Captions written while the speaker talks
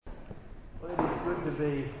Good to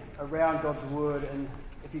be around God's Word. And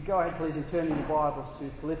if you go ahead, please, and turn in your Bibles to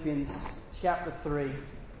Philippians chapter 3. And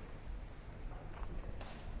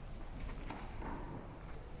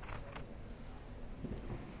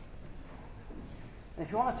if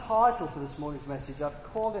you want a title for this morning's message, I've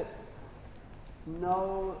called it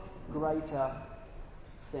No Greater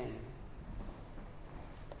Thing.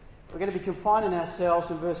 We're going to be confining ourselves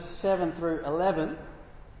in verses 7 through 11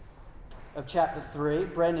 of chapter 3.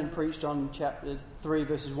 Brendan preached on chapter 3,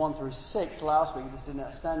 verses 1 through 6 last week. He just did an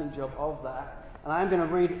outstanding job of that. And I'm going to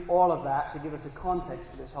read all of that to give us a context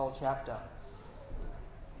for this whole chapter.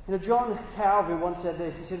 You know, John Calvin once said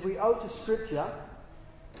this. He said, "We owe to Scripture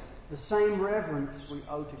the same reverence we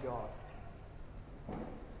owe to God."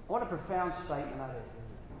 What a profound statement that is,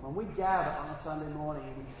 isn't it? When we gather on a Sunday morning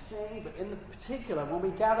and we sing, but in particular, when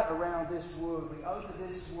we gather around this Word, we owe to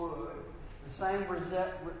this Word the same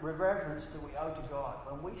reverence that we owe to God.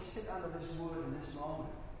 When we sit under this Word in this moment,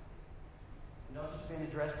 we're not just being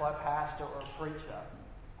addressed by a pastor or a preacher,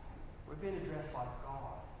 we're being addressed by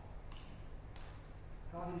God.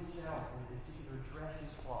 God Himself is seeking to address His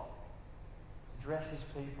flock, address His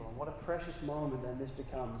people. And what a precious moment then this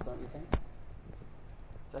becomes, don't you think?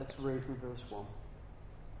 So let's read from verse 1.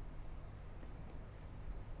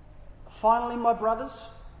 "Finally, my brothers,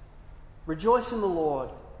 rejoice in the Lord.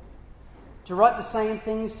 To write the same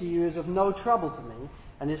things to you is of no trouble to me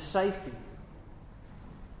and is safe for you.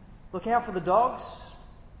 Look out for the dogs.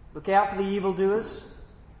 Look out for the evildoers.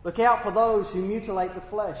 Look out for those who mutilate the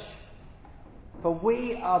flesh. For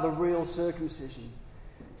we are the real circumcision,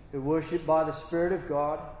 who worship by the Spirit of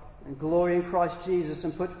God and glory in Christ Jesus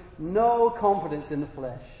and put no confidence in the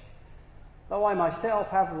flesh. Though I myself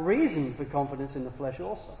have reason for confidence in the flesh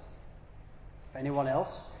also. If anyone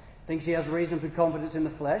else thinks he has reason for confidence in the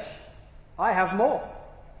flesh, I have more.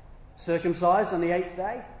 Circumcised on the 8th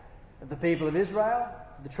day, of the people of Israel,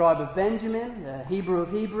 the tribe of Benjamin, a Hebrew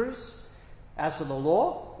of Hebrews. As to the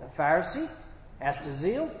law, a Pharisee. As to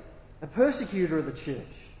zeal, a persecutor of the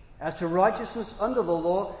church. As to righteousness under the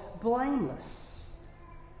law, blameless.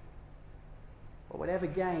 But whatever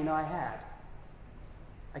gain I had,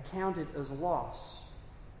 I counted as loss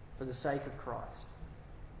for the sake of Christ.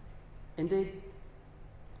 Indeed,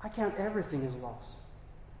 I count everything as loss,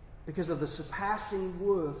 because of the surpassing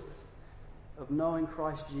worth of knowing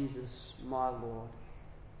Christ Jesus, my Lord.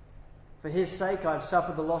 For His sake I have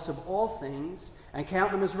suffered the loss of all things and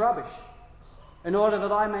count them as rubbish, in order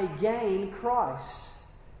that I may gain Christ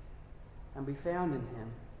and be found in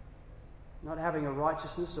Him, not having a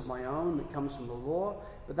righteousness of my own that comes from the law,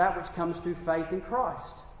 but that which comes through faith in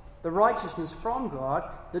Christ, the righteousness from God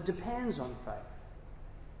that depends on faith,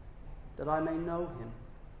 that I may know Him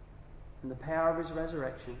and the power of His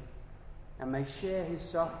resurrection, and may share His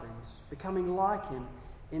sufferings, becoming like Him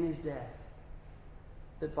in His death,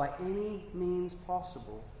 that by any means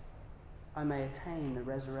possible I may attain the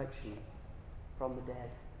resurrection from the dead."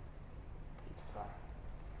 Let's pray.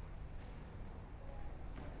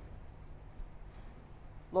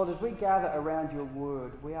 Lord, as we gather around Your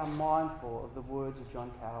Word, we are mindful of the words of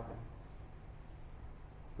John Calvin.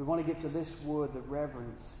 We want to give to this Word the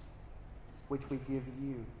reverence which we give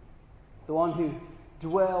You, the one who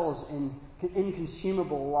dwells in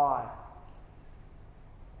inconsumable light,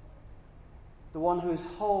 the one who is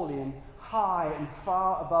holy and high and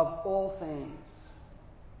far above all things,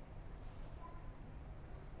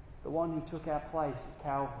 the one who took our place at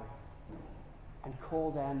Calvary and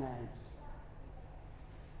called our names.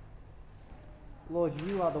 Lord,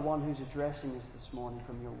 You are the one who's addressing us this morning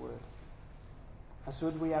from Your Word. And so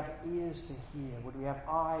would we have ears to hear? Would we have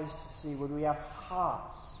eyes to see? Would we have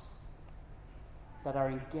hearts that are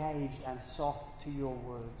engaged and soft to Your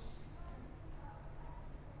words?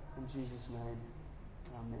 In Jesus' name,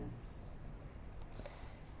 amen.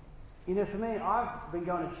 You know, for me, I've been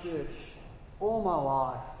going to church all my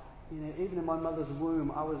life. You know, even in my mother's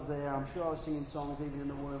womb, I was there. I'm sure I was singing songs even in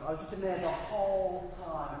the womb. I've just been there the whole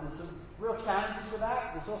time. And there's some real challenges with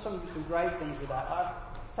that. There's also some great things with that. I've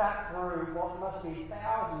sat through what must be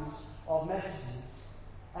thousands of messages.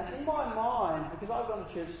 And in my mind, because I've gone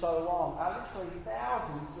to church so long, are literally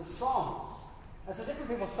thousands of songs. And so different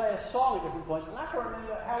people say a song at different points. And I can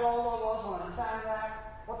remember how old I was when I sang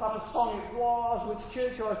that, what type of song it was, which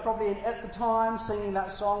church I was probably in at the time singing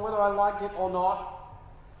that song, whether I liked it or not.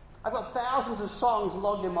 I've got thousands of songs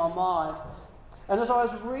logged in my mind. And as I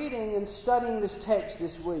was reading and studying this text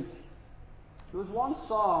this week, there was one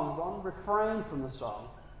song, one refrain from the song,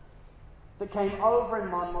 that came over in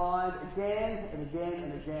my mind again and again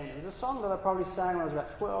and again. It was a song that I probably sang when I was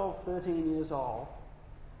about 12, 13 years old.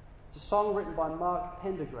 It's a song written by Mark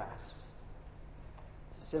Pendergrass.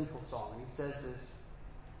 It's a simple song. And he says this: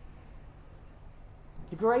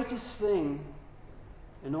 the greatest thing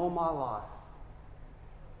in all my life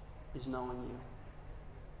is knowing you.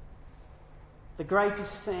 The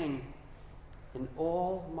greatest thing in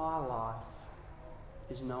all my life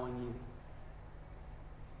is knowing you.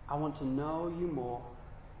 I want to know you more.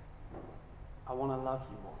 I want to love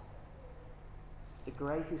you more. The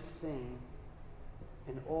greatest thing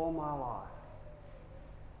in all my life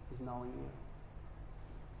is knowing you.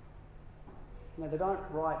 You know, they don't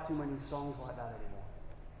write too many songs like that anymore.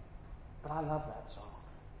 But I love that song.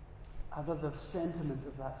 I love the sentiment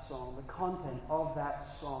of that song, the content of that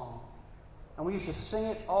song. And we used to sing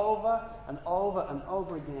it over and over and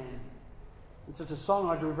over again. It's such a song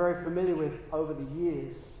I grew very familiar with over the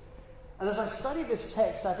years. And as I studied this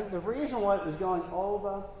text, I think the reason why it was going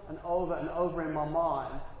over and over and over in my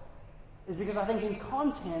mind is because I think in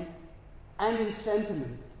content and in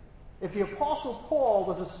sentiment, if the Apostle Paul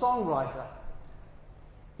was a songwriter,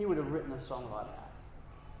 he would have written a song like that.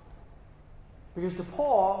 Because to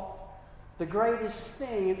Paul, the greatest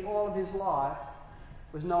thing in all of his life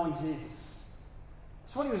was knowing Jesus.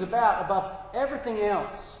 It's what he was about above everything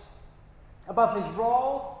else. Above his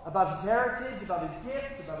role, above his heritage, above his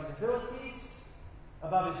gifts, above his abilities,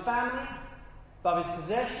 above his family, above his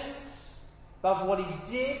possessions, above what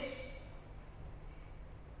he did.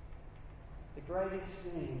 The greatest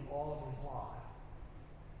thing in all of his life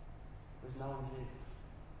was knowing Jesus.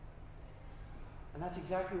 And that's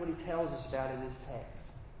exactly what he tells us about in this text.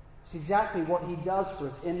 It's exactly what he does for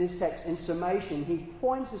us in this text. In summation, he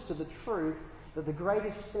points us to the truth that the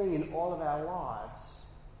greatest thing in all of our lives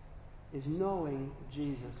is knowing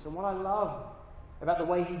Jesus. And what I love about the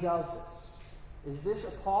way he does this is this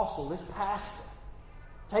apostle, this pastor,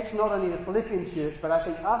 takes not only the Philippian church, but I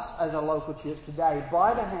think us as a local church today,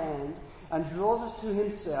 by the hand and draws us to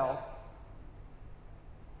himself.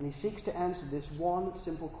 And he seeks to answer this one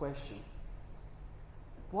simple question: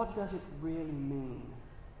 what does it really mean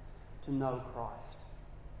to know Christ?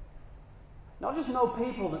 Not just know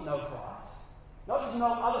people that know Christ. Not just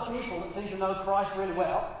know other people that seem to know Christ really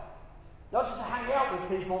well. Not just to hang out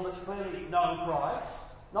with people that clearly know Christ.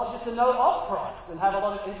 Not just to know of Christ and have a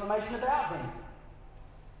lot of information about him.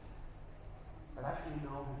 But actually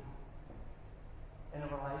know him in a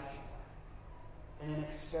relational way. In an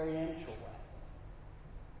experiential way.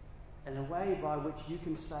 In a way by which you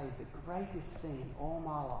can say the greatest thing in all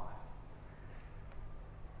my life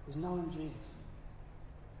is knowing Jesus.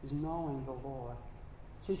 Is knowing the Lord.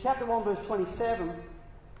 See, chapter 1, verse 27,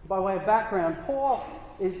 by way of background, Paul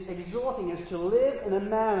is exhorting us to live in a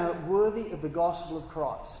manner worthy of the gospel of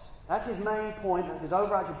Christ. That's his main point, that's his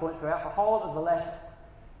overarching point throughout the whole of the letter.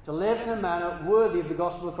 To live in a manner worthy of the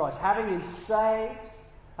gospel of Christ. Having been saved,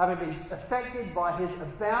 having been affected by his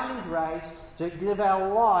abounding grace, to give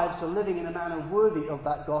our lives to living in a manner worthy of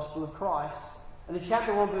that gospel of Christ. And in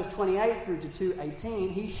chapter 1, verse 28 through to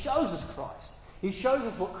 2:18, he shows us Christ. He shows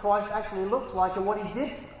us what Christ actually looks like and what he did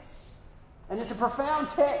for us. And it's a profound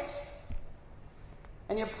text.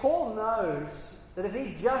 And yet Paul knows that if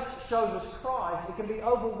he just shows us Christ, it can be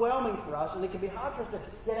overwhelming for us, and it can be hard for us to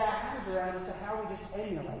get our hands around as to how we just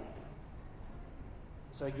emulate him.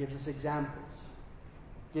 So he gives us examples.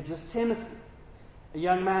 He gives us Timothy, a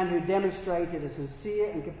young man who demonstrated a sincere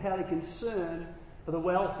and compelling concern for the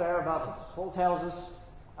welfare of others. Paul tells us,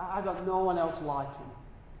 I've got no one else like him.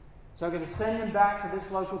 So I'm going to send him back to this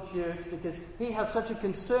local church because he has such a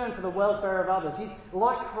concern for the welfare of others. He's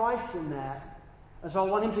like Christ in that. And so I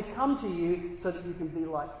want him to come to you so that you can be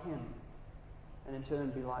like him. And in turn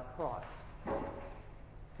be like Christ.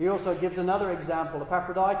 He also gives another example,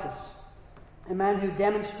 Epaphroditus, a man who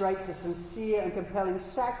demonstrates a sincere and compelling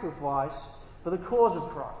sacrifice for the cause of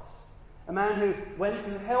Christ. A man who went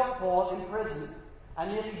to help Paul in prison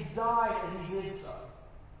and nearly died as he did so.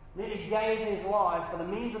 Nearly gave his life for the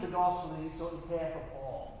means of the gospel that he sought to care for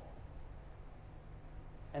Paul.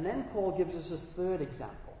 And then Paul gives us a third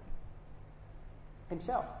example.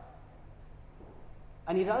 Himself.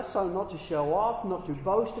 And he does so not to show off, not to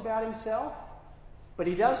boast about himself, but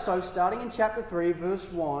he does so starting in chapter 3,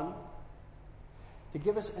 verse 1, to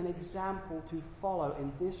give us an example to follow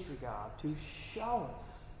in this regard, to show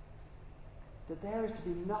us that there is to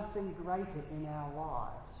be nothing greater in our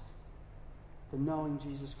lives than knowing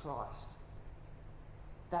Jesus Christ.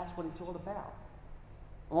 That's what it's all about.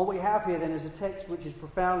 And what we have here then is a text which is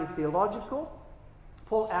profoundly theological.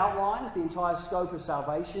 Paul outlines the entire scope of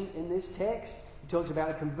salvation in this text. He talks about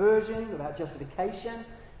a conversion, about justification,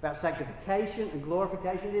 about sanctification and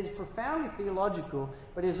glorification. It is profoundly theological,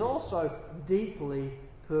 but it is also deeply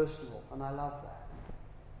personal, and I love that.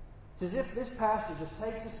 It's as if this pastor just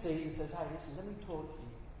takes a seat and says, hey, listen, let me talk to you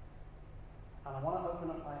And I want to open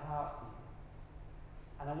up my heart to you.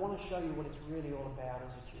 And I want to show you what it's really all about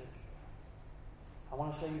as a church. I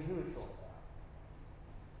want to show you who it's all about.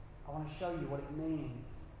 I want to show you what it means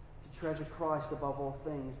to treasure Christ above all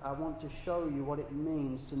things. I want to show you what it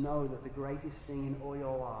means to know that the greatest thing in all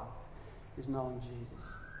your life is knowing Jesus.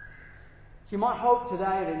 See, my hope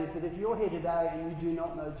today then is that if you're here today and you do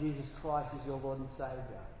not know Jesus Christ as your Lord and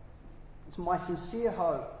Saviour, it's my sincere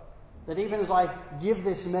hope that even as I give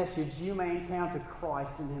this message, you may encounter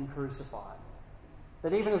Christ and Him crucified.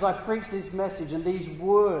 That even as I preach this message and these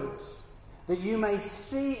words, that you may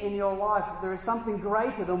see in your life that there is something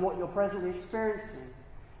greater than what you're presently experiencing.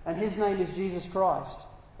 And His name is Jesus Christ.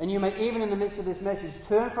 And you may, even in the midst of this message,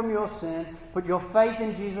 turn from your sin, put your faith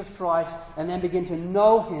in Jesus Christ, and then begin to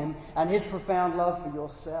know Him and His profound love for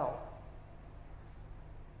yourself.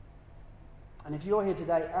 And if you're here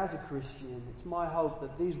today as a Christian, it's my hope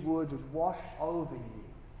that these words would wash over you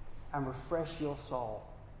and refresh your soul.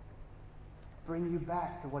 Bring you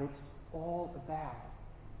back to what it's all about.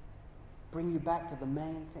 Bring you back to the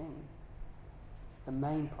main thing, the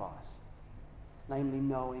main prize, namely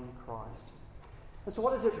knowing Christ. And so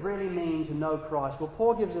what does it really mean to know Christ? Well,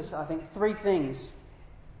 Paul gives us, I think, 3 things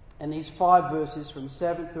in these 5 verses from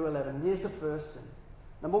 7 through 11. Here's the first thing.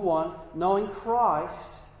 Number 1, knowing Christ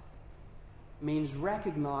means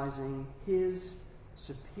recognizing His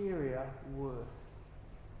superior worth.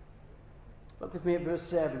 Look with me at verse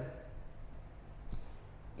 7.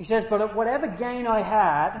 He says, "But whatever gain I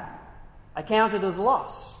had, I counted as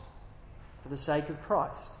loss for the sake of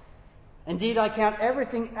Christ. Indeed, I count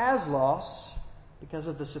everything as loss because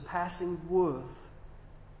of the surpassing worth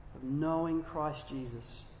of knowing Christ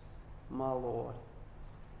Jesus, my Lord."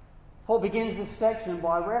 Paul begins this section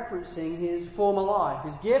by referencing his former life,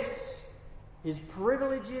 his gifts, his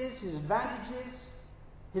privileges, his advantages,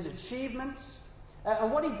 his achievements.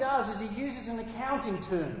 And what he does is he uses an accounting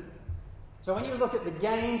term. So when you look at the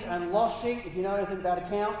gains and loss sheet, if you know anything about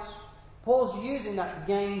accounts, Paul's using that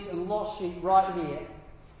gains and loss sheet right here.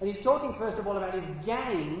 And he's talking first of all about his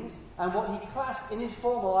gains and what he classed in his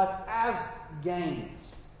former life as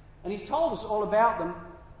gains. And he's told us all about them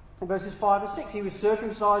in verses 5 and 6. He was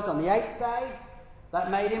circumcised on the 8th day. That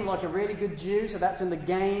made him like a really good Jew, so that's in the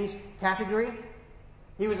gains category.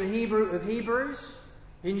 He was a Hebrew of Hebrews.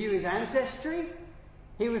 He knew his ancestry.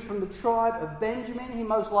 He was from the tribe of Benjamin. He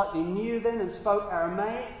most likely knew then and spoke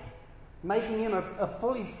Aramaic, making him a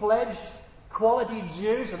fully fledged quality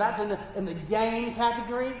Jew, so that's in the gain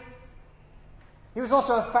category. He was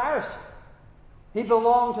also a Pharisee. He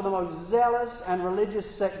belonged to the most zealous and religious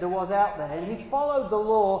sect there was out there, and he followed the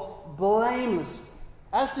law blamelessly.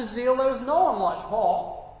 As to zeal, there was no one like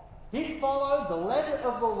Paul. He followed the letter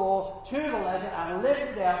of the law to the letter and lived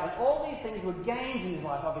it out, and all these things were gains in his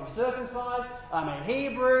life. I've been circumcised, I'm a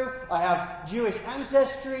Hebrew, I have Jewish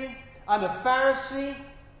ancestry, I'm a Pharisee.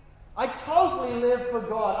 I totally live for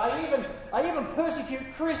God. I even persecute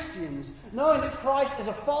Christians. Knowing that Christ is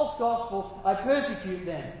a false gospel, I persecute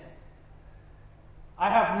them. I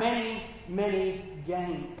have many, many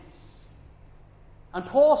gains. And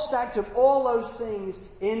Paul stacks up all those things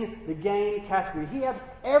in the gain category. He had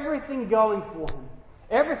everything going for him.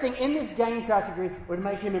 Everything in this gain category would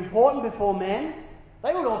make him important before men.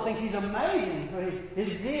 They would all think he's amazing for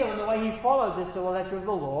his zeal and the way he followed this to the letter of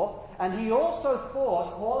the law. And he also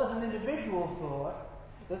thought, Paul as an individual thought,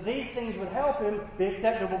 that these things would help him be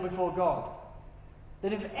acceptable before God.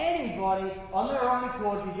 That if anybody on their own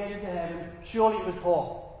accord could get into heaven, surely it was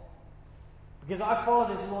Paul. Because I follow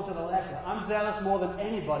this law to the letter. I'm zealous more than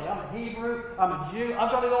anybody. I'm a Hebrew, I'm a Jew,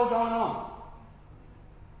 I've got it all going on.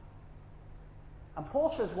 And Paul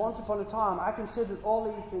says, once upon a time, I considered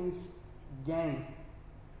all these things gain.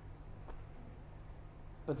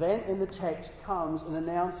 But then in the text comes an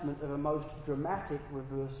announcement of a most dramatic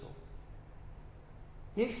reversal.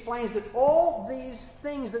 He explains that all these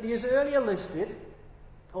things that he has earlier listed,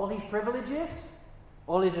 all these privileges,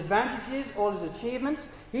 all his advantages, all his achievements,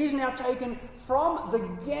 he's now taken from the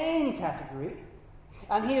gain category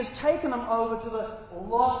and he has taken them over to the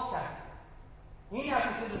loss category. He now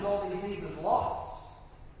considers all these things as loss.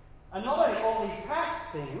 And not only all these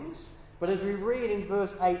past things, but as we read in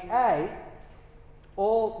verse 8a,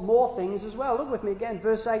 all more things as well. Look with me again,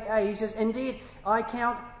 verse 8a, he says, "Indeed, I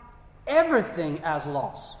count everything as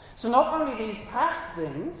loss." So not only these past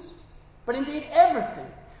things, but indeed everything.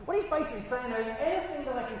 What he's basically saying there is anything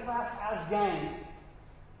that I can class as gain.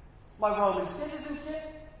 My Roman citizenship,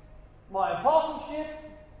 my apostleship,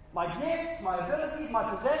 my gifts, my abilities, my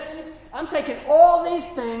possessions. I'm taking all these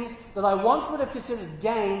things that I once would have considered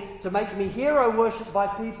gain to make me hero worshipped by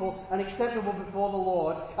people and acceptable before the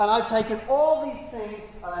Lord. And I've taken all these things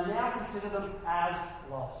and I now consider them as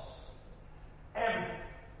loss. Everything.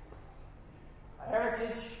 My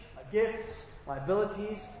heritage, my gifts, my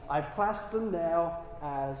abilities, I've classed them now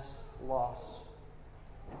as loss.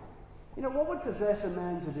 You know, what would possess a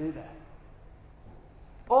man to do that?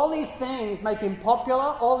 All these things make him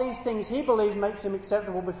popular. All these things he believes makes him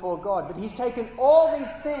acceptable before God. But he's taken all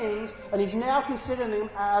these things and he's now considering them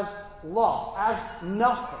as loss, as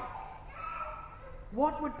nothing.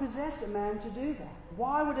 What would possess a man to do that?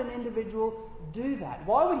 Why would an individual do that?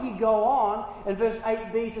 Why would he go on in verse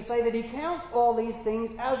 8b to say that he counts all these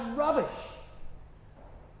things as rubbish?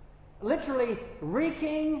 Literally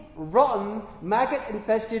reeking, rotten,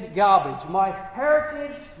 maggot-infested garbage. My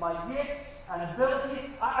heritage, my gifts and abilities,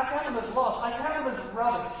 I count them as lost. I count them as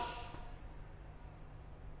rubbish.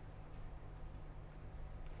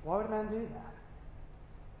 Why would a man do that?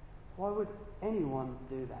 Why would anyone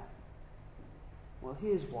do that? Well,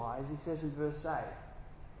 here's why. As he says in verse 8,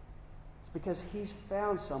 it's because he's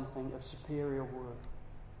found something of superior worth.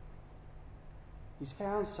 He's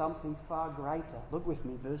found something far greater. Look with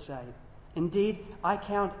me, verse 8. Indeed, I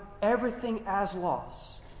count everything as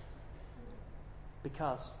loss.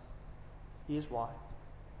 Because, here's why.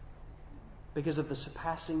 Because of the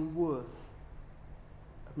surpassing worth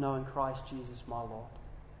of knowing Christ Jesus my Lord.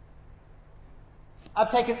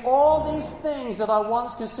 I've taken all these things that I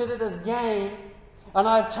once considered as gain, and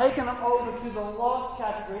I've taken them over to the loss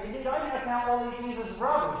category. Indeed, I can count all these things as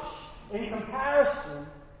rubbish in comparison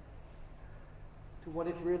to what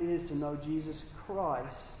it really is to know Jesus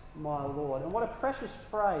Christ, my Lord. And what a precious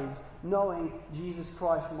phrase, knowing Jesus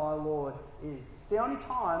Christ, my Lord, is. It's the only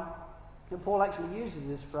time that Paul actually uses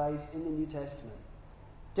this phrase in the New Testament.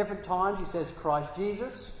 Different times he says Christ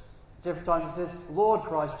Jesus. Different times he says Lord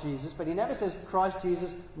Christ Jesus. But he never says Christ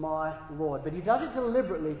Jesus, my Lord. But he does it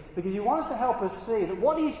deliberately because he wants to help us see that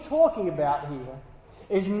what he's talking about here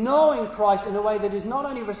is knowing Christ in a way that is not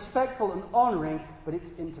only respectful and honouring, but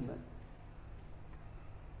it's intimate.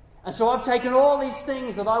 And so I've taken all these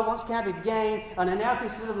things that I once counted gain and I now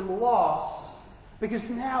consider them loss because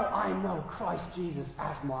now I know Christ Jesus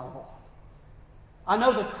as my Lord. I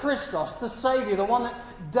know the Christos, the Saviour, the one that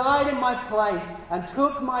died in my place and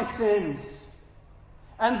took my sins.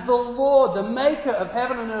 And the Lord, the Maker of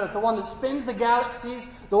heaven and earth, the one that spins the galaxies,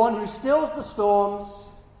 the one who stills the storms.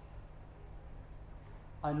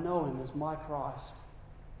 I know Him as my Christ.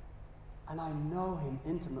 And I know Him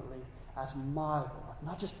intimately as my Lord.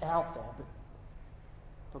 Not just out there,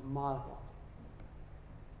 but my Lord.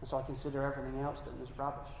 And so I consider everything else then as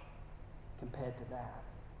rubbish compared to that.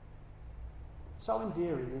 It's so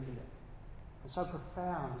endearing, isn't it? And so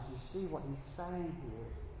profound as you see what he's saying here.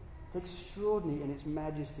 It's extraordinary in its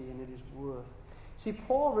majesty and in its worth. See,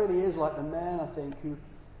 Paul really is like the man, I think, who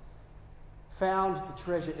found the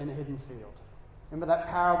treasure in a hidden field. Remember that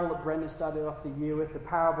parable that Brendan started off the year with, the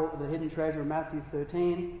parable of the hidden treasure in Matthew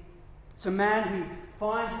 13? It's a man who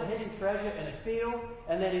finds the hidden treasure in a field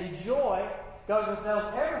and then in joy goes and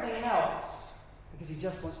sells everything else because he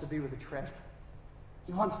just wants to be with the treasure.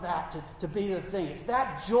 He wants that to be the thing. It's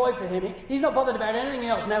that joy for him. He's not bothered about anything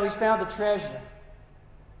else now he's found the treasure.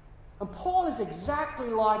 And Paul is exactly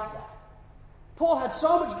like that. Paul had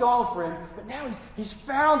so much going for him, but now he's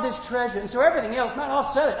found this treasure. And so everything else, man, I'll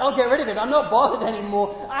sell it. I'll get rid of it. I'm not bothered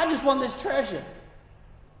anymore. I just want this treasure.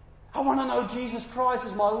 I want to know Jesus Christ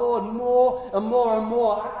as my Lord more and more and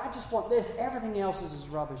more. I just want this. Everything else is as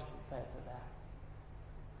rubbish compared to that.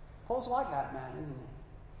 Paul's like that man, isn't he?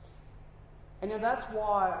 And that's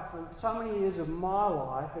why for so many years of my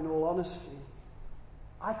life, in all honesty,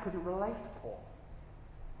 I couldn't relate to Paul.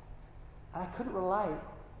 And I couldn't relate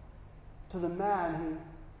to the man who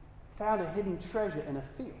found a hidden treasure in a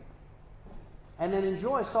field. And then in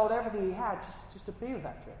joy sold everything he had just to be with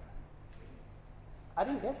that treasure. I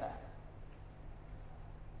didn't get that.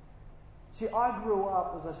 See, I grew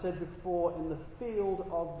up, as I said before, in the field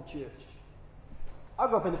of the church. I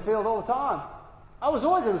grew up in the field all the time. I was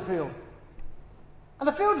always in the field. And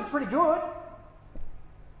the field was pretty good,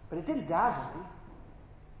 but it didn't dazzle me.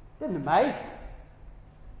 It didn't amaze me.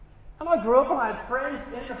 And I grew up and I had friends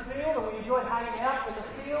in the field and we enjoyed hanging out in the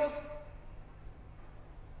field.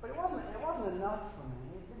 But it wasn't enough for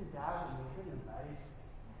me. It didn't dazzle me. It didn't amaze me.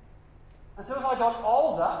 And so as I got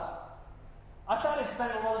older, I started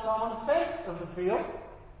spending a lot of time on the fence of the field.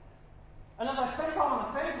 And as I spent time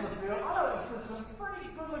on the fence of the field, I noticed there's some pretty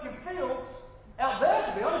good-looking fields out there,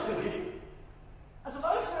 to be honest with you. And so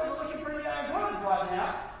those fields are looking pretty darn good right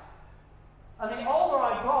now. And the older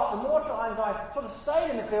I got, sometimes I sort of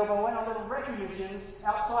stayed in the field, but I went on little recce missions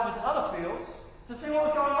outside into other fields to see what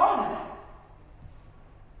was going on in there.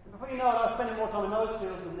 And before you know it, I was spending more time in those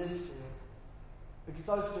fields than this field, because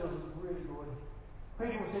those fields were really good.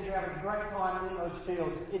 People seemed to be having a great time in those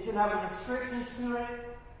fields. It didn't have any restrictions to it.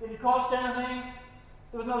 It didn't cost anything.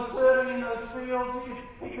 There was no serving in those fields. You could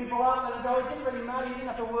pick people up, let them go. It didn't really matter. You didn't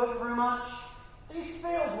have to work very much. These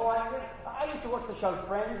fields were like... I used to watch the show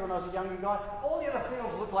Friends when I was a younger guy. All the other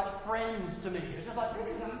fields looked like Friends to me. It was just like, this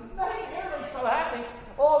is amazing. Everybody's so happy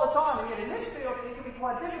all the time. And yet in this field, it can be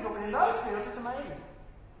quite difficult. But in those fields, it's amazing.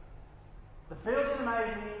 The field is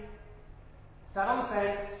amazing. Sat on the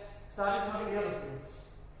fence. Started to look at the other fields.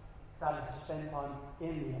 Started to spend time in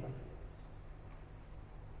the other fields.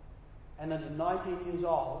 And then at 19 years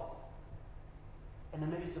old, in the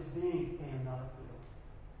midst of being in another field,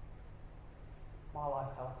 my life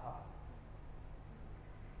fell apart.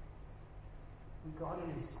 And God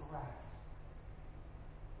in His grace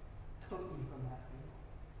took me from that field.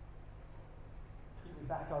 Took me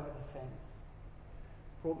back over the fence.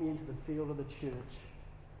 Brought me into the field of the church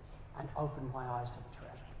and opened my eyes to the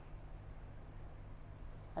treasure.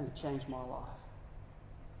 And it changed my life.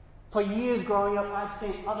 For years growing up, I'd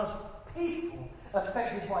seen other people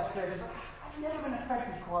affected by treasure, but I'd never been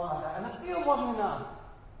affected quite like that. And the field wasn't enough.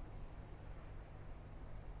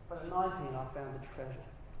 But at 19, I found the treasure.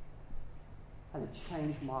 And it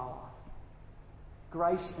changed my life.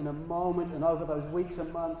 Grace in a moment, and over those weeks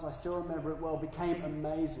and months, I still remember it well, became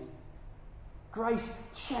amazing. Grace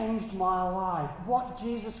changed my life. What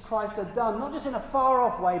Jesus Christ had done, not just in a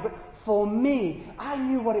far-off way, but for me. I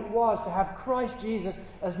knew what it was to have Christ Jesus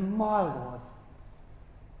as my Lord.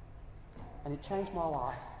 And it changed my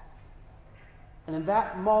life. And in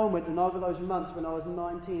that moment and over those months when I was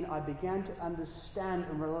 19, I began to understand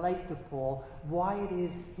and relate to Paul why it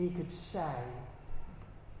is he could say,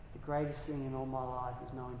 the greatest thing in all my life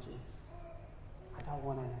is knowing Jesus. I don't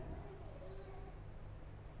want anything.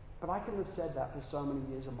 But I couldn't have said that for so many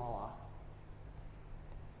years of my life.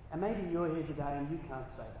 And maybe you're here today and you can't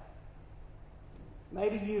say that.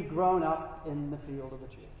 Maybe you've grown up in the field of the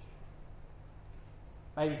church.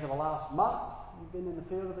 Maybe for the last month you've been in the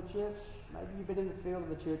field of the church. Maybe you've been in the field of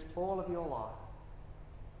the church all of your life.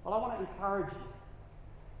 Well, I want to encourage you.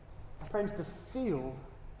 My friends, the field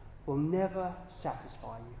will never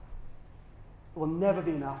satisfy you. It will never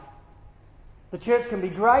be enough. The church can be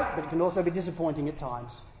great, but it can also be disappointing at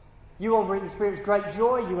times. You will experience great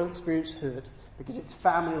joy, you will experience hurt, because it's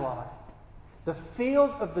family life. The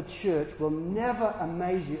field of the church will never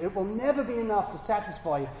amaze you. It will never be enough to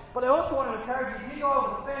satisfy you. But I also want to encourage you, if you go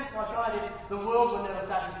over the fence like I did, the world will never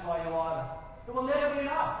satisfy you either. It will never be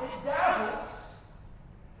enough. It dazzles.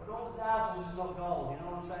 But all the dazzles is not gold, you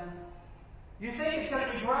know what I'm saying? You think it's going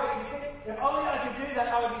to be great. You think, if only I could do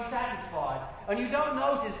that, I would be satisfied. And you don't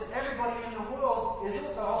notice that everybody in the world is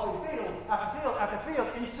also holding field after field after field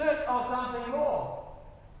in search of something more.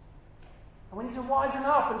 And we need to wisen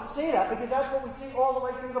up and see that, because that's what we see all the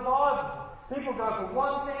way through the Bible. People go from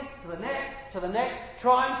one thing to the next,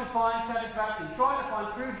 trying to find satisfaction, trying to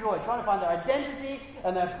find true joy, trying to find their identity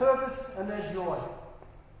and their purpose and their joy.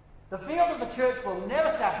 The field of the church will never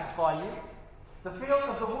satisfy you. The field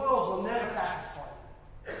of the world will never satisfy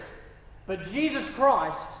you. But Jesus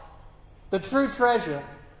Christ, the true treasure,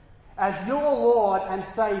 as your Lord and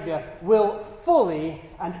Saviour, will fully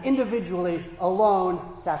and individually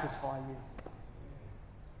alone satisfy you.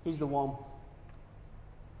 He's the one.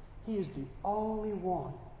 He is the only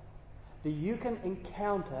one that you can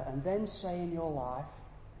encounter and then say in your life,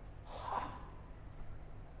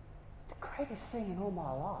 the greatest thing in all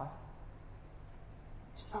my life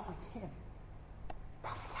is knowing Him.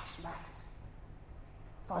 Nothing else matters.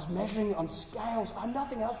 If I was measuring on scales,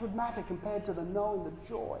 nothing else would matter compared to the knowing, the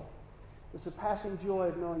joy, the surpassing joy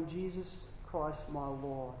of knowing Jesus Christ my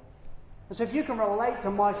Lord. And so if you can relate to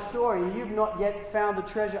my story and you've not yet found the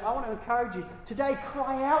treasure, I want to encourage you, today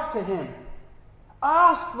cry out to Him.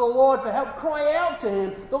 Ask the Lord for help. Cry out to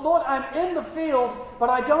Him. The Lord, I'm in the field, but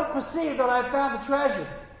I don't perceive that I've found the treasure.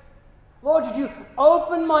 Lord, would you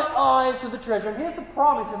open my eyes to the treasure? And here's the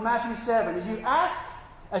promise of Matthew 7. As you ask,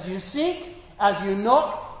 as you seek, as you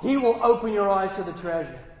knock, He will open your eyes to the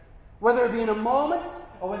treasure. Whether it be in a moment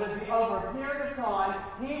or whether it be over a period of time,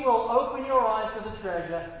 He will open your eyes to the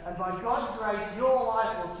treasure, and by God's grace, your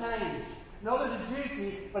life will change. Not as a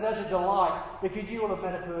duty, but as a delight, because you will have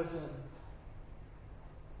met a person.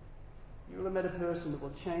 You will have met a person that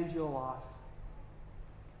will change your life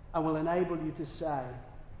and will enable you to say,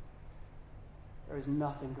 there is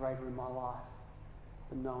nothing greater in my life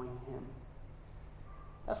than knowing Him.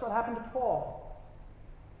 That's what happened to Paul.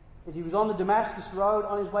 as he was on the Damascus Road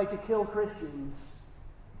on his way to kill Christians,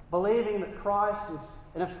 believing that Christ was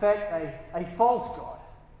in effect a false God.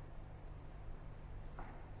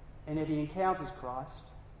 And yet he encounters Christ.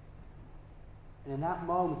 And in that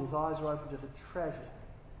moment his eyes are opened to the treasure.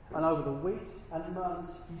 And over the weeks and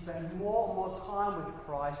months he spends more and more time with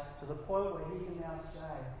Christ to the point where he can now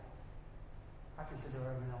say, I consider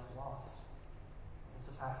everything else lost.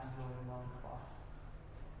 The surpassing joy of knowing Christ.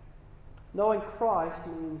 Knowing Christ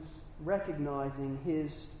means recognizing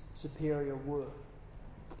his superior worth.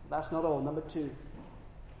 That's not all. Number 2.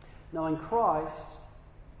 Knowing Christ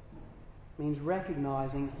means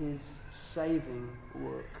recognizing his saving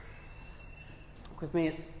work. Look with me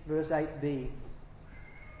at verse 8b. It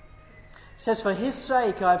says, For his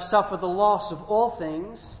sake I have suffered the loss of all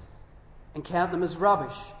things and count them as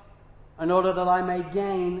rubbish, in order that I may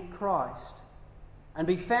gain Christ and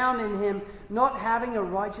be found in him, not having a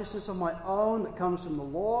righteousness of my own that comes from the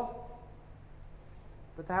law,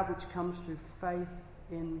 but that which comes through faith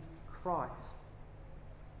in Christ.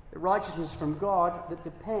 The righteousness from God that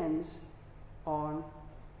depends on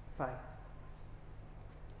faith.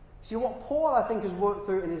 See, what Paul, I think, has worked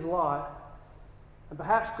through in his life, and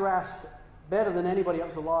perhaps grasped better than anybody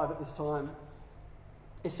else alive at this time,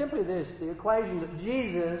 is simply this: the equation that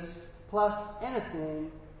Jesus plus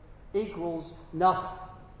anything equals nothing.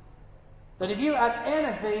 That if you add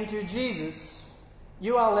anything to Jesus,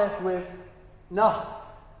 you are left with nothing.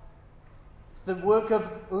 It's the work of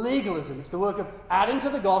legalism. It's the work of adding to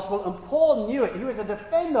the gospel, and Paul knew it. He was a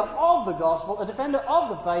defender of the gospel, a defender of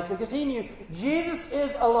the faith, because he knew Jesus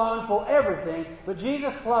is alone for everything, but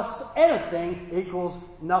Jesus plus anything equals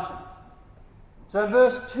nothing. So in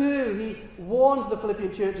verse 2, he warns the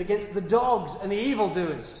Philippian church against the dogs and the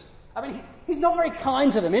evildoers. I mean, he's not very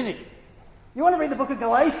kind to them, is he? You want to read the book of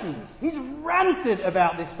Galatians. He's rancid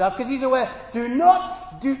about this stuff because he's aware, do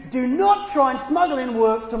not try and smuggle in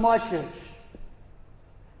works to my church.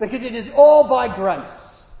 Because it is all by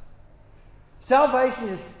grace. Salvation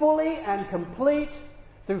is fully and complete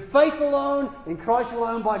through faith alone, in Christ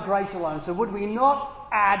alone, by grace alone. So would we not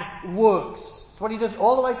add works? That's what he does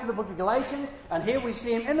all the way through the book of Galatians. And here we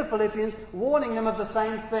see him in the Philippians warning them of the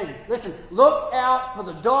same thing. Listen, look out for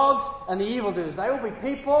the dogs and the evildoers. They will be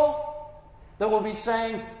people that will be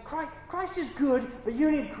saying, Christ is good, but you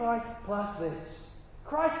need Christ plus this.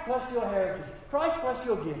 Christ plus your heritage. Christ plus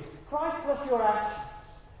your gifts. Christ plus your actions.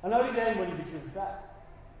 And only then will you be truly saved.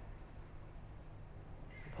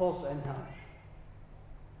 Paul said, no.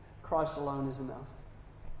 Christ alone is enough.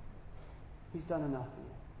 He's done enough for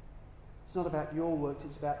you. It's not about your works,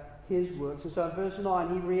 it's about his works. And so in verse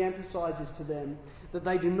 9, he re-emphasizes to them that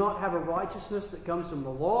they do not have a righteousness that comes from the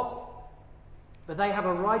law, but they have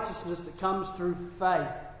a righteousness that comes through faith.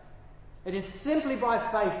 It is simply by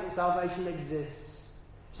faith that salvation exists.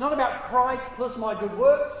 It's not about Christ plus my good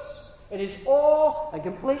works. It is all and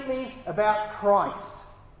completely about Christ.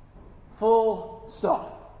 Full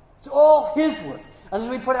stop. It's all his work. And as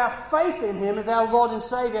we put our faith in him as our Lord and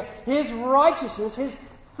Saviour, his righteousness, his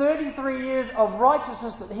 33 years of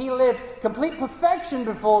righteousness that he lived, complete perfection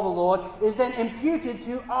before the Lord, is then imputed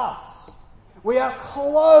to us. We are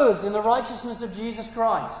clothed in the righteousness of Jesus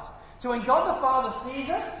Christ. So when God the Father sees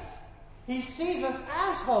us, he sees us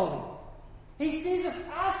as holy. He sees us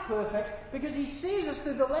as perfect because he sees us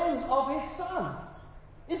through the lens of his Son.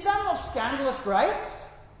 Is that not scandalous grace?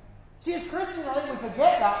 See, as Christians, I think we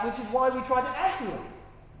forget that, which is why we try to add to it.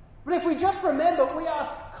 But if we just remember we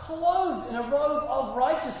are clothed in a robe of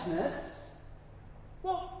righteousness,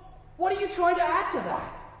 well, what are you trying to add to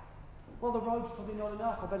that? Well, the robe's probably not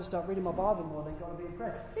enough. I better start reading my Bible more, then God will be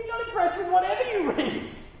impressed. He's not impressed with whatever you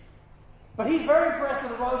read. But he's very impressed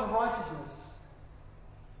with the robe of righteousness.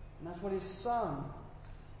 And that's what his Son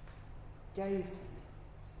gave to him.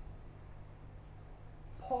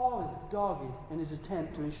 Paul is dogged in his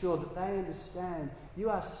attempt to ensure that they understand you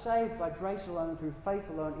are saved by grace alone, through faith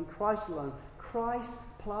alone, in Christ alone. Christ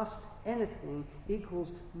plus anything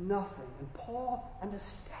equals nothing. And Paul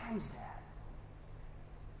understands that.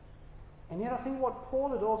 And yet I think what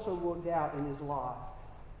Paul had also worked out in his life,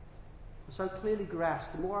 so clearly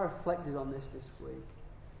grasped, the more I reflected on this week,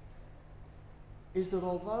 is that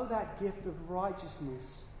although that gift of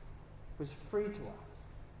righteousness was free to us,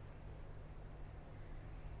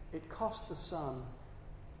 it cost the Son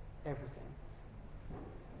everything.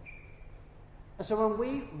 And so when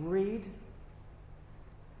we read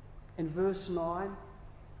in verse 9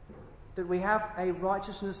 that we have a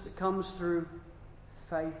righteousness that comes through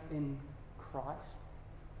faith in Christ,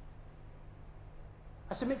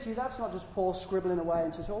 I submit to you that's not just Paul scribbling away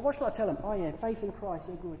and says, oh, what shall I tell him? Oh yeah, faith in Christ,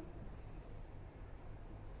 they're good.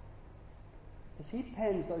 as he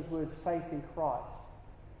pens those words, faith in Christ,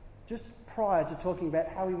 just prior to talking about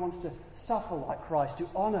how he wants to suffer like Christ, to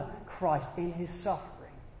honour Christ in his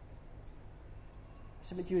suffering, I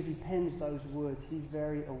submit to you, as he pens those words, he's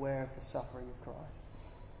very aware of the suffering of Christ.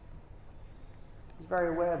 He's very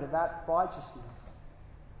aware that that righteousness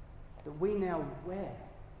that we now wear,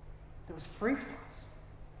 that was free to us,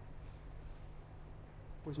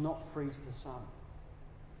 was not free to the Son.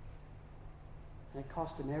 And it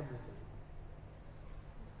cost him everything.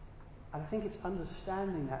 And I think it's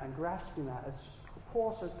understanding that and grasping that, as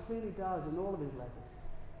Paul so clearly does in all of his letters,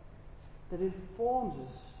 that informs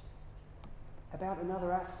us about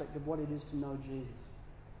another aspect of what it is to know Jesus.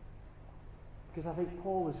 Because I think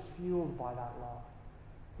Paul was fueled by that love.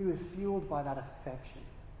 He was fueled by that affection.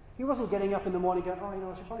 He wasn't getting up in the morning going, oh,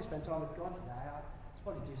 I should probably spend time with God today. I should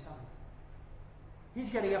probably do something. He's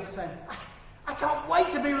getting up and saying, I can't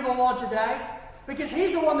wait to be with the Lord today, because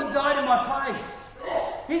he's the one that died in my place.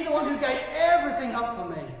 He's the one who gave everything up for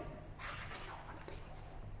me. How can I not want to be with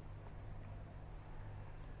him?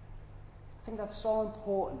 I think that's so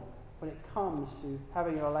important when it comes to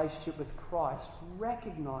having a relationship with Christ,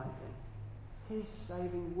 recognizing his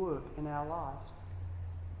saving work in our lives.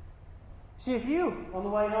 See, if you, on the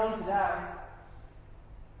way home today,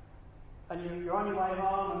 and you're on your way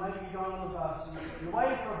home, and maybe you're going on the bus, and you're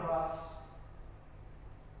waiting for a bus,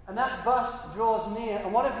 and that bus draws near,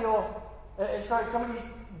 and somebody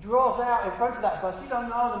draws out in front of that bus, you don't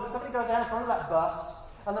know them, but somebody goes out in front of that bus,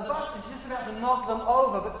 and the bus is just about to knock them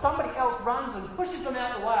over, but somebody else runs and pushes them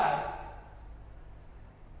out the way,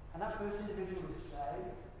 and that first individual is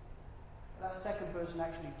saved, but that second person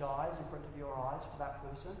actually dies in front of your eyes for that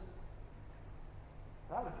person.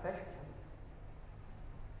 That would affect you.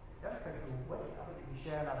 That would affect you in a way. I think if you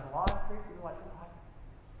share another life group, you're like, oh, I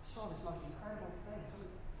saw this most incredible thing.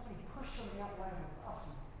 Somebody pushed somebody out the way of the bus,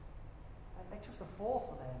 and they took the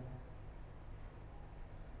fall for them.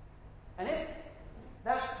 And if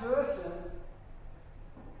that person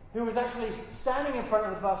who was actually standing in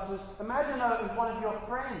front of the bus imagine though it was one of your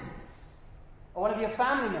friends or one of your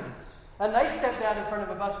family members, and they stepped out in front of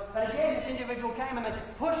a bus, and again this individual came and they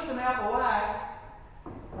pushed them out the way,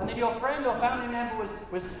 and then your friend or family member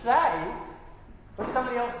was saved, but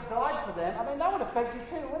somebody else died for them, I mean, that would affect you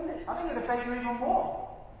too, wouldn't it? I think it would affect you even more.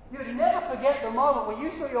 You would never forget the moment when you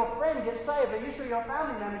saw your friend get saved, or you saw your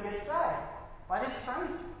family member get saved by this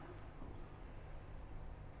stranger.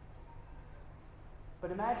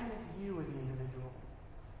 But imagine if you were the individual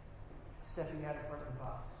stepping out in front of the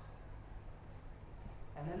bus,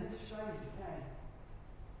 and then this stranger came,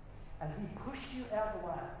 and he pushed you out of the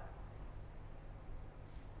way,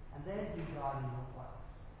 and then he died in your place.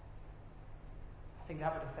 I think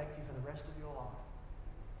that would affect you for the rest of your life.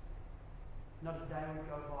 Not a day would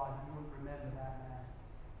go by that you wouldn't remember that man.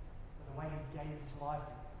 But the way he gave his life,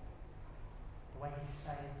 the way he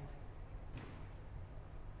saved.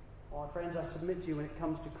 Well, my friends, I submit to you, when it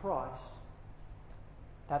comes to Christ,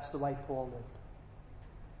 that's the way Paul lived.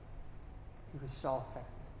 He was so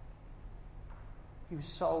affected. He was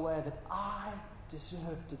so aware that I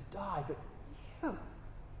deserve to die, but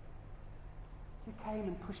you came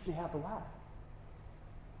and pushed me out the way.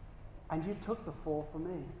 And you took the fall for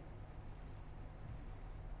me.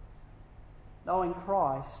 Knowing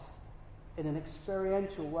Christ in an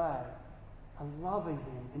experiential way and loving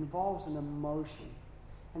him involves an emotion.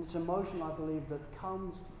 And it's emotion, I believe, that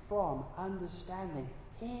comes from understanding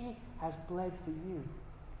he has bled for you.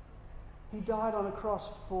 He died on a cross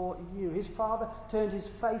for you. His Father turned his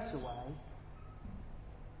face away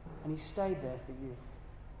and he stayed there for you.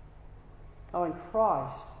 Knowing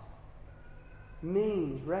Christ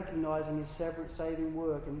means recognizing his saving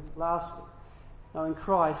work. And lastly, knowing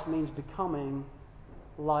Christ means becoming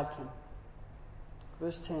like him.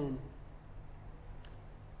 Verse 10.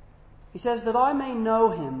 He says, that I may know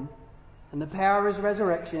him and the power of his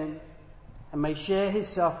resurrection, and may share his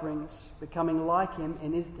sufferings, becoming like him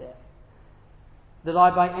in his death, that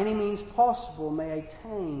I by any means possible may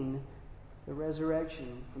attain the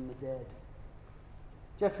resurrection from the dead.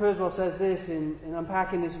 Jeff Kurzweil says this in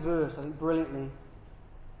unpacking this verse, I think brilliantly.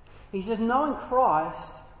 He says, knowing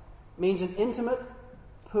Christ means an intimate,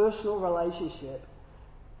 personal relationship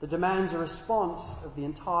that demands a response of the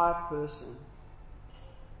entire person.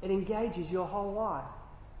 It engages your whole life.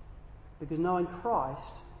 Because knowing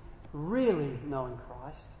Christ, really knowing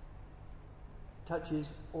Christ,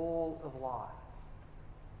 touches all of life.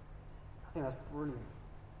 I think that's brilliant.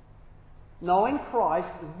 Knowing Christ,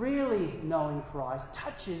 really knowing Christ,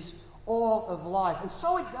 touches all of life. And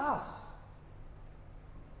so it does.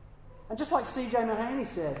 And just like C.J. Mahaney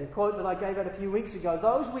said, a quote that I gave out a few weeks ago,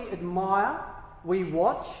 those we admire, we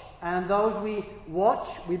watch, And those we watch,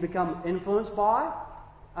 we become influenced by.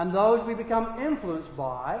 And those we become influenced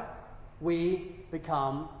by, we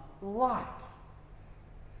become like.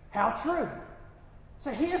 How true.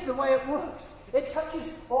 So here's the way it works. It touches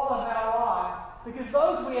all of our life. Because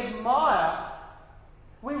those we admire,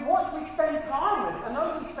 we watch, we spend time with. And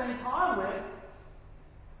those we spend time with,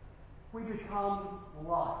 we become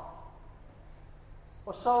like.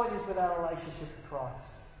 Well, so it is with our relationship with Christ.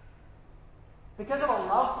 Because of a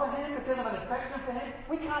love for Him, because of an affection for Him,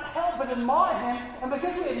 we can't help but admire Him. And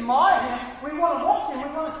because we admire Him, we want to watch Him, we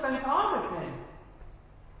want to spend time with Him.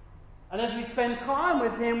 And as we spend time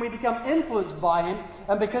with Him, we become influenced by Him.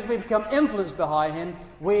 And because we become influenced by Him,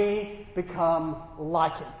 we become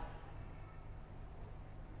like Him.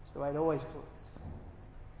 It's the way it always works.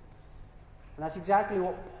 And that's exactly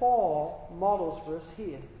what Paul models for us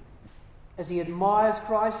here. As he admires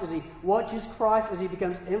Christ, as he watches Christ, as he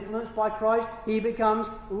becomes influenced by Christ, he becomes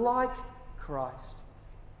like Christ.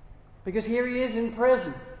 Because here he is in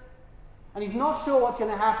prison. And he's not sure what's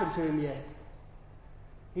going to happen to him yet.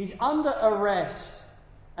 He's under arrest.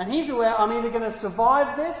 And he's aware, I'm either going to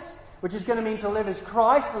survive this, which is going to mean to live as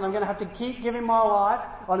Christ, and I'm going to have to keep giving my life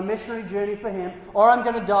on a missionary journey for Him, or I'm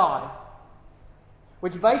going to die.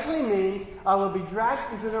 Which basically means I will be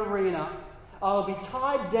dragged into the arena, I will be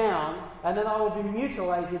tied down, and then I will be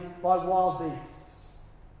mutilated by wild beasts.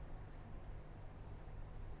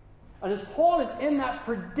 And as Paul is in that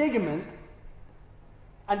predicament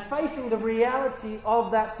and facing the reality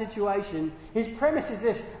of that situation, his premise is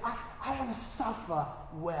this: I want to suffer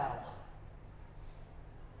well.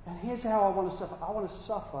 And here's how I want to suffer. I want to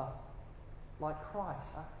suffer like Christ.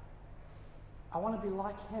 I want to be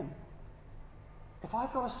like Him. If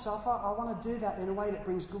I've got to suffer, I want to do that in a way that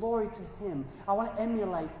brings glory to Him. I want to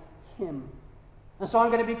emulate Him. And so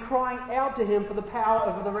I'm going to be crying out to Him for the power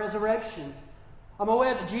of the resurrection. I'm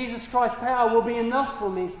aware that Jesus Christ's power will be enough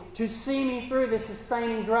for me to see me through this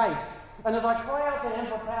sustaining grace. And as I cry out to Him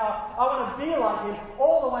for power, I want to be like Him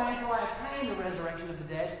all the way until I attain the resurrection of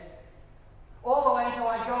the dead. All the way until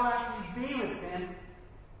I go out to be with Him.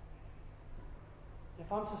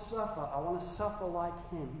 If I'm to suffer, I want to suffer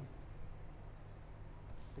like Him.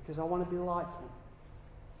 Because I want to be like Him.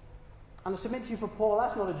 And I submit to you, for Paul,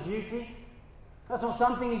 that's not a duty. That's not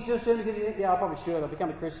something he's just doing because he thinks, yeah, I probably should. I've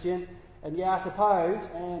become a Christian. And yeah, I suppose,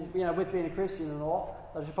 and with being a Christian and all,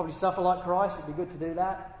 I should probably suffer like Christ. It'd be good to do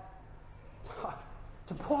that.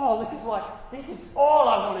 To Paul, this is all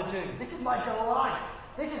I want to do. This is my delight.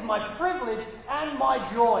 This is my privilege and my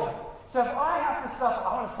joy. So if I have to suffer,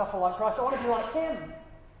 I want to suffer like Christ. I want to be like Him.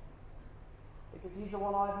 Because He's the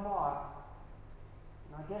one I admire.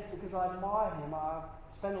 And I guess because I admire Him, I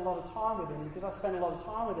spend a lot of time with Him. Because I spend a lot of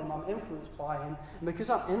time with Him, I'm influenced by Him. And because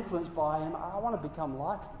I'm influenced by Him, I want to become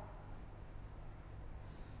like Him.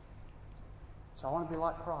 So I want to be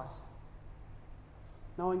like Christ.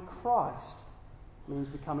 Knowing Christ means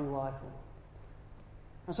becoming like Him.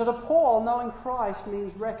 And so to Paul, knowing Christ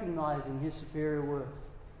means recognizing His superior worth.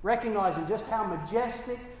 Recognizing just how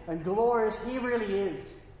majestic and glorious He really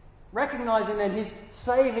is. Recognizing then His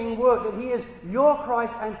saving work, that He is your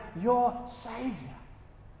Christ and your Saviour.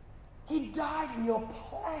 He died in your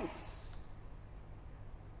place.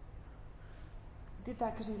 He did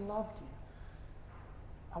that because He loved you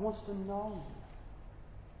and wants to know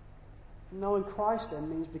you. Knowing Christ then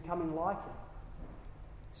means becoming like Him.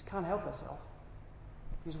 Just can't help ourselves.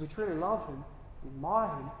 Because if we truly love Him, we admire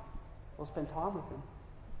Him, we'll spend time with Him.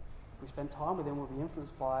 If we spend time with Him, we'll be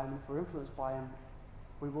influenced by Him. If we're influenced by Him,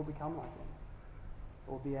 we will become like Him.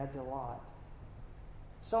 It will be our delight.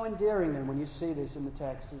 So endearing then when you see this in the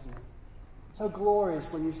text, isn't it? So glorious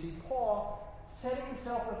when you see Paul setting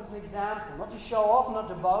himself up as an example, not to show off, not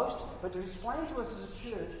to boast, but to explain to us as a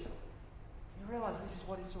church, you realise this is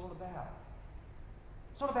what it's all about.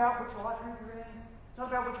 It's not about which life group you're in. It's not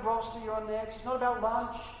about which roster you're on next. It's not about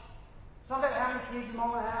lunch. It's not about how many kids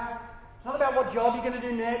Mom will have. It's not about what job you're going to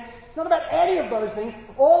do next. It's not about any of those things.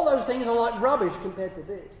 All those things are like rubbish compared to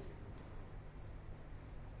this.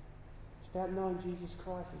 It's about knowing Jesus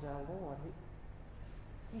Christ as our Lord.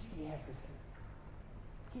 He's the everything.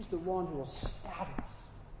 He's the one who will stab us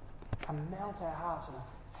and melt our hearts and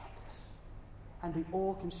affect us and be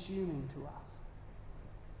all-consuming to us.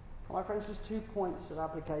 My friends, just 2 points of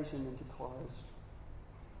application and to close.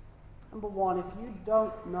 Number one, if you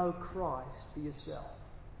don't know Christ for yourself,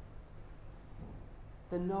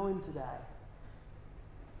 then know Him today.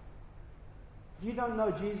 If you don't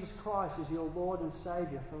know Jesus Christ as your Lord and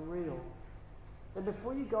Saviour for real, then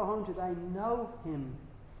before you go home today, know Him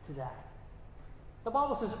today. The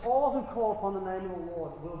Bible says all who call upon the name of the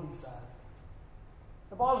Lord will be saved.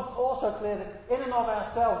 The Bible is also clear that in and of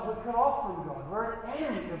ourselves we're cut off from God. We're an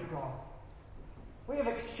enemy of God. We have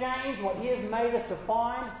exchanged what He has made us to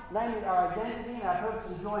find, namely our identity and our purpose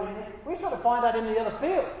and joy in Him. We try to find that in the other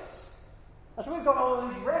fields. And so we've got all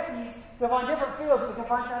these recce's to find different fields that we can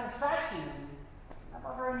find satisfaction in. And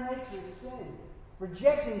by very nature is sin.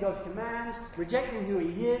 Rejecting God's commands, rejecting who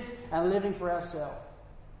He is, and living for ourselves.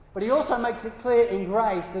 But He also makes it clear in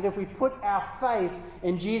grace that if we put our faith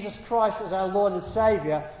in Jesus Christ as our Lord and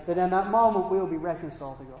Saviour, that in that moment we will be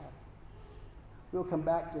reconciled to God. We'll come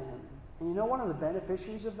back to Him. And you know one of the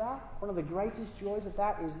beneficiaries of that, one of the greatest joys of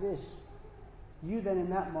that is this. You then in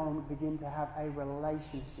that moment begin to have a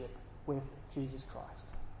relationship with Jesus Christ.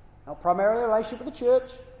 Not primarily a relationship with the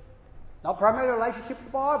church, not primarily a relationship with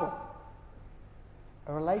the Bible.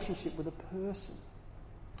 A relationship with a person.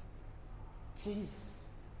 Jesus.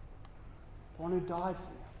 The one who died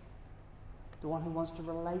for you. The one who wants to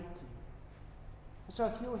relate to you. And so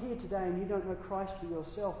if you're here today and you don't know Christ for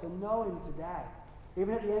yourself, then know Him today.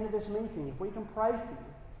 Even at the end of this meeting, if we can pray for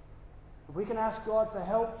you, if we can ask God for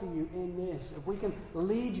help for you in this, if we can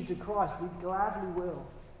lead you to Christ, we gladly will.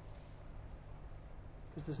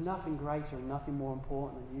 Because there's nothing greater and nothing more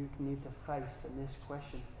important that you need to face than this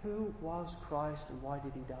question. Who was Christ and why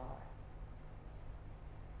did He die?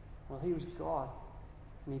 Well, He was God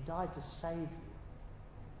and He died to save you.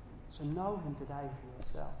 So know Him today for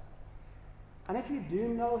yourself. And if you do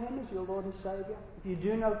know Him as your Lord and Saviour, if you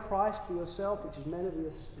do know Christ for yourself, which is many of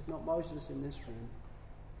us, if not most of us in this room,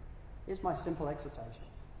 here's my simple exhortation.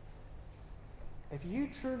 If you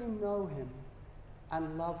truly know Him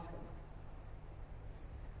and love Him,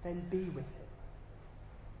 then be with Him.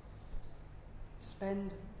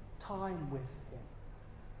 Spend time with Him.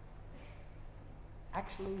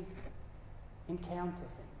 Actually encounter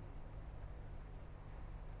Him.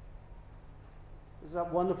 There's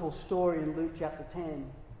that wonderful story in Luke chapter 10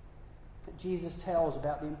 that Jesus tells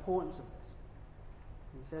about the importance of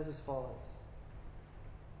this. He says as follows.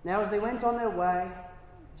 Now as they went on their way,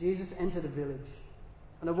 Jesus entered a village,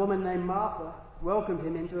 and a woman named Martha welcomed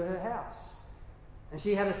Him into her house. And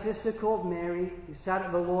she had a sister called Mary, who sat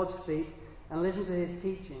at the Lord's feet and listened to His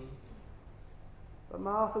teaching. But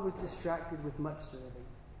Martha was distracted with much serving.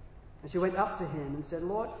 And she went up to Him and said,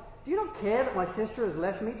 Lord, do you not care that my sister has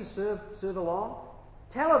left me to serve alone?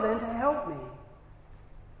 Tell her then to help me.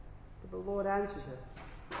 But the Lord answered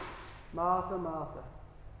her, Martha, Martha,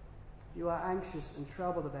 you are anxious and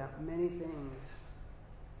troubled about many things,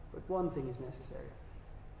 but one thing is necessary.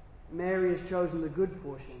 Mary has chosen the good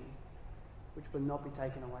portion, which will not be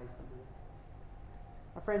taken away from you.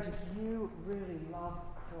 My friends, if you really love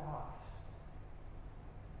Christ,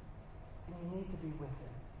 then you need to be with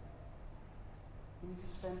Him. You need to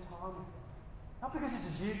spend time with Him. Not because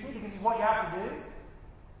it's a duty, because it's what you have to do.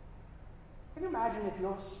 Can you imagine if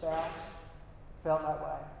your spouse felt that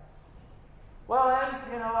way? Well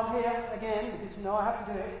then, I'm here again because, I have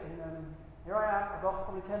to do it. And here I am. I've got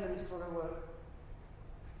probably 10 minutes before I work.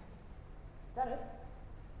 Is that it?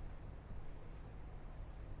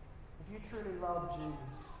 If you truly love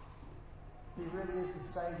Jesus, if He really is the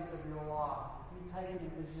Saviour of your life, if you've taken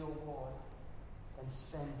Him as your Lord, then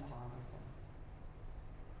spend time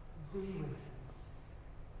with Him. Be with Him.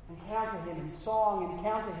 Encounter Him in song,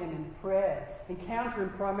 encounter Him in prayer, encounter Him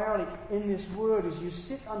primarily in this Word as you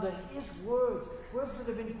sit under His words, words that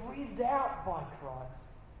have been breathed out by Christ.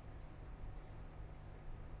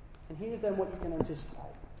 And here's then what you can anticipate.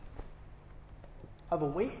 Over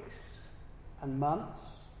weeks and months,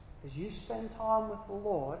 as you spend time with the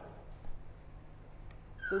Lord,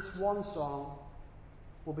 this one song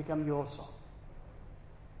will become your song.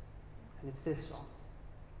 And it's this song.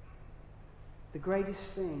 The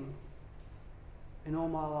greatest thing in all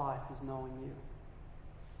my life is knowing you.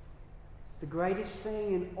 The greatest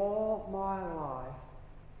thing in all my life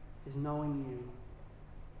is knowing you.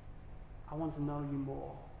 I want to know you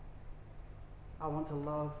more. I want to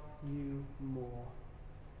love you more.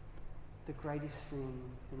 The greatest thing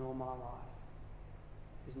in all my life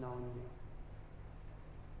is knowing you.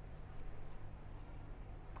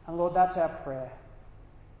 And Lord, that's our prayer.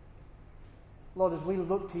 Lord, as we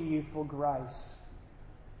look to you for grace,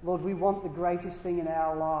 Lord, we want the greatest thing in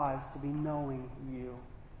our lives to be knowing you.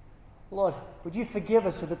 Lord, would you forgive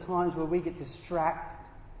us for the times where we get distracted?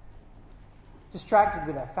 Distracted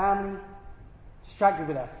with our family, distracted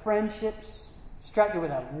with our friendships, distracted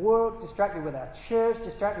with our work, distracted with our church,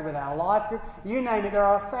 distracted with our life group. You name it, there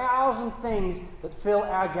are 1,000 things that fill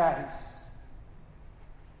our gaze.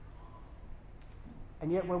 And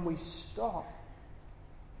yet when we stop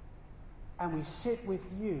and we sit with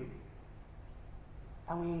you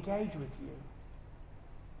and we engage with you,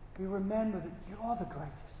 we remember that you're the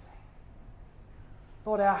greatest thing.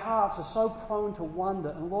 Lord, our hearts are so prone to wonder,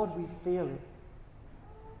 and Lord, we feel it.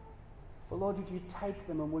 But Lord, would you take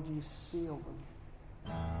them and would you seal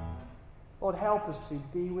them? Lord, help us to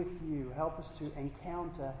be with you. Help us to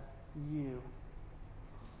encounter you.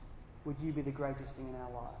 Would you be the greatest thing in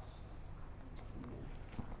our lives?